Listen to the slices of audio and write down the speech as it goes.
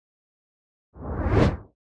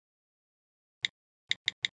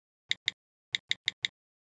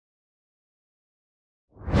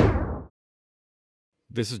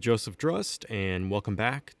This is Joseph Drust, and welcome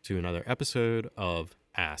back to another episode of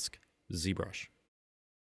Ask ZBrush.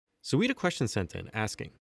 So we had a question sent in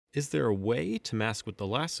asking, is there a way to mask with the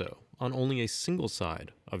lasso on only a single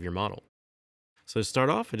side of your model? So to start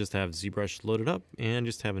off, I just have ZBrush loaded up and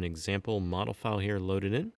just have an example model file here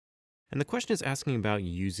loaded in. And the question is asking about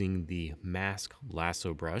using the mask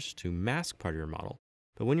lasso brush to mask part of your model.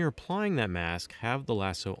 But when you're applying that mask, have the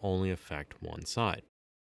lasso only affect one side.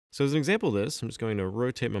 So as an example of this, I'm just going to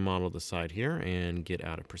rotate my model to the side here and get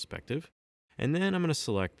out of perspective. And then I'm going to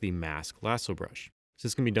select the mask lasso brush. So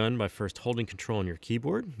this can be done by first holding Control on your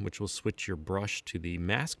keyboard, which will switch your brush to the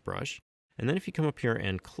mask brush. And then if you come up here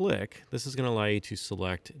and click, this is going to allow you to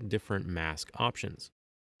select different mask options.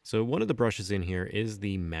 So one of the brushes in here is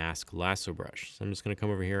the mask lasso brush. So I'm just going to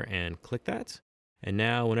come over here and click that. And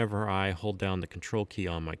now whenever I hold down the Control key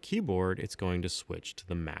on my keyboard, it's going to switch to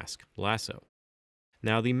the mask lasso.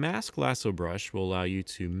 Now the mask lasso brush will allow you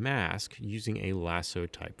to mask using a lasso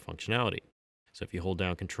type functionality. So if you hold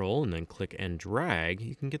down Control and then click and drag,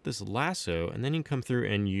 you can get this lasso, and then you can come through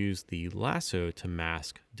and use the lasso to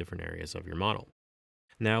mask different areas of your model.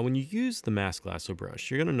 Now when you use the mask lasso brush,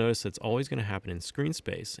 you're going to notice that it's always going to happen in screen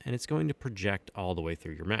space, and it's going to project all the way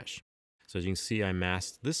through your mesh. So as you can see, I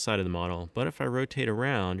masked this side of the model, but if I rotate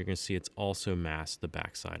around, you're going to see it's also masked the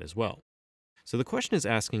back side as well. So the question is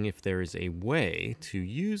asking if there is a way to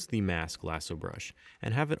use the mask lasso brush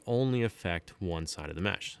and have it only affect one side of the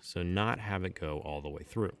mesh, so not have it go all the way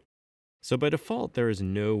through. So by default, there is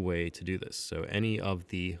no way to do this. So any of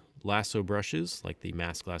the lasso brushes, like the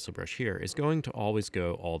mask lasso brush here, is going to always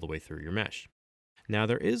go all the way through your mesh. Now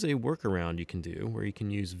there is a workaround you can do where you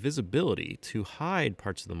can use visibility to hide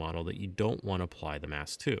parts of the model that you don't want to apply the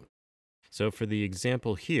mask to. So for the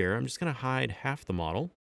example here, I'm just going to hide half the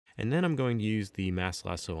model. And then I'm going to use the mask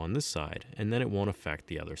lasso on this side, and then it won't affect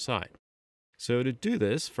the other side. So to do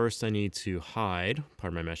this, first I need to hide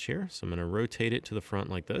part of my mesh here. So I'm going to rotate it to the front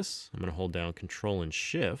like this. I'm going to hold down Control and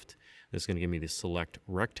Shift. This is going to give me the select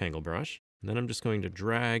rectangle brush. And then I'm just going to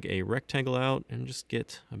drag a rectangle out and just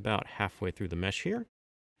get about halfway through the mesh here,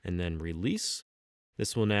 and then release.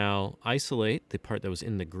 This will now isolate the part that was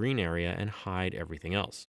in the green area and hide everything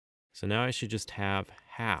else. So now I should just have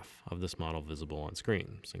half of this model visible on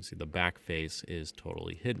screen. So you can see the back face is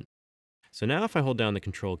totally hidden. So now if I hold down the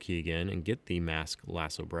Control key again and get the mask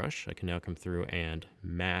lasso brush, I can now come through and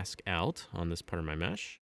mask out on this part of my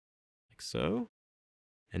mesh, like so.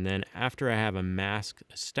 And then after I have a mask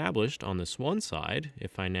established on this one side,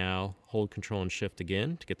 if I now hold Control and Shift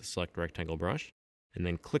again to get the select rectangle brush, and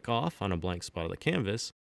then click off on a blank spot of the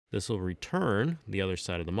canvas, this will return the other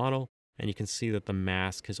side of the model. And you can see that the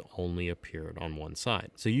mask has only appeared on one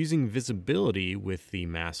side. So using visibility with the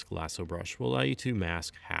mask lasso brush will allow you to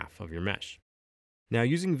mask half of your mesh. Now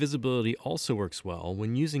using visibility also works well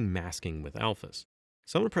when using masking with alphas.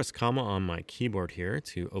 So I'm going to press comma on my keyboard here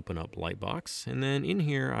to open up Lightbox. And then in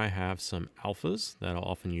here I have some alphas that I'll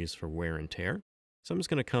often use for wear and tear. So I'm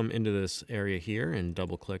just going to come into this area here and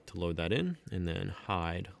double click to load that in and then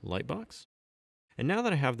hide Lightbox. And now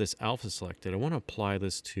that I have this alpha selected, I want to apply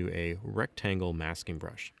this to a rectangle masking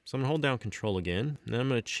brush. So I'm going to hold down Control again, and then I'm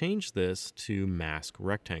going to change this to mask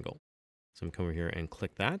rectangle. So I'm going to come over here and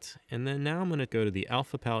click that. And then now I'm going to go to the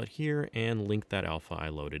alpha palette here and link that alpha I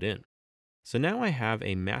loaded in. So now I have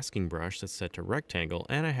a masking brush that's set to rectangle,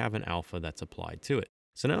 and I have an alpha that's applied to it.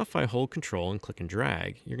 So now if I hold Control and click and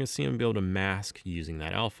drag, you're going to see I'm able to mask using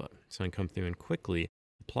that alpha. So I can come through and quickly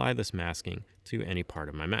apply this masking to any part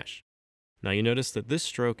of my mesh. Now you notice that this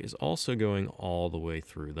stroke is also going all the way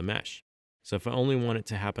through the mesh. So if I only want it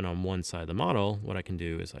to happen on one side of the model, what I can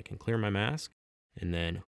do is I can clear my mask and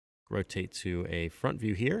then rotate to a front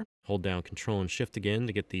view here, hold down Control and Shift again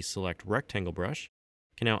to get the select rectangle brush.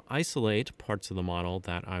 I can now isolate parts of the model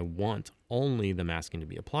that I want only the masking to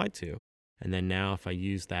be applied to. And then now if I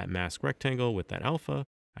use that mask rectangle with that alpha,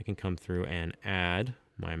 I can come through and add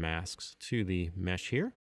my masks to the mesh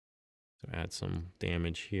here. So add some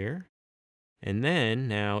damage here. And then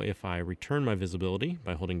now if I return my visibility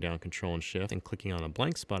by holding down Control and Shift and clicking on a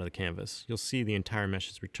blank spot of the canvas, you'll see the entire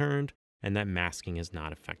mesh is returned and that masking has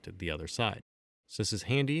not affected the other side. So this is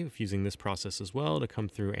handy if using this process as well to come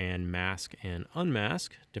through and mask and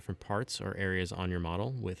unmask different parts or areas on your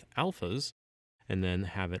model with alphas and then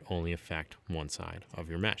have it only affect one side of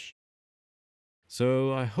your mesh.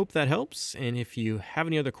 So I hope that helps, and if you have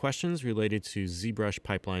any other questions related to ZBrush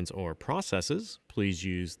pipelines or processes, please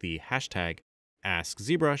use the hashtag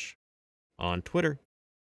AskZBrush on Twitter.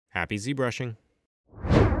 Happy ZBrushing!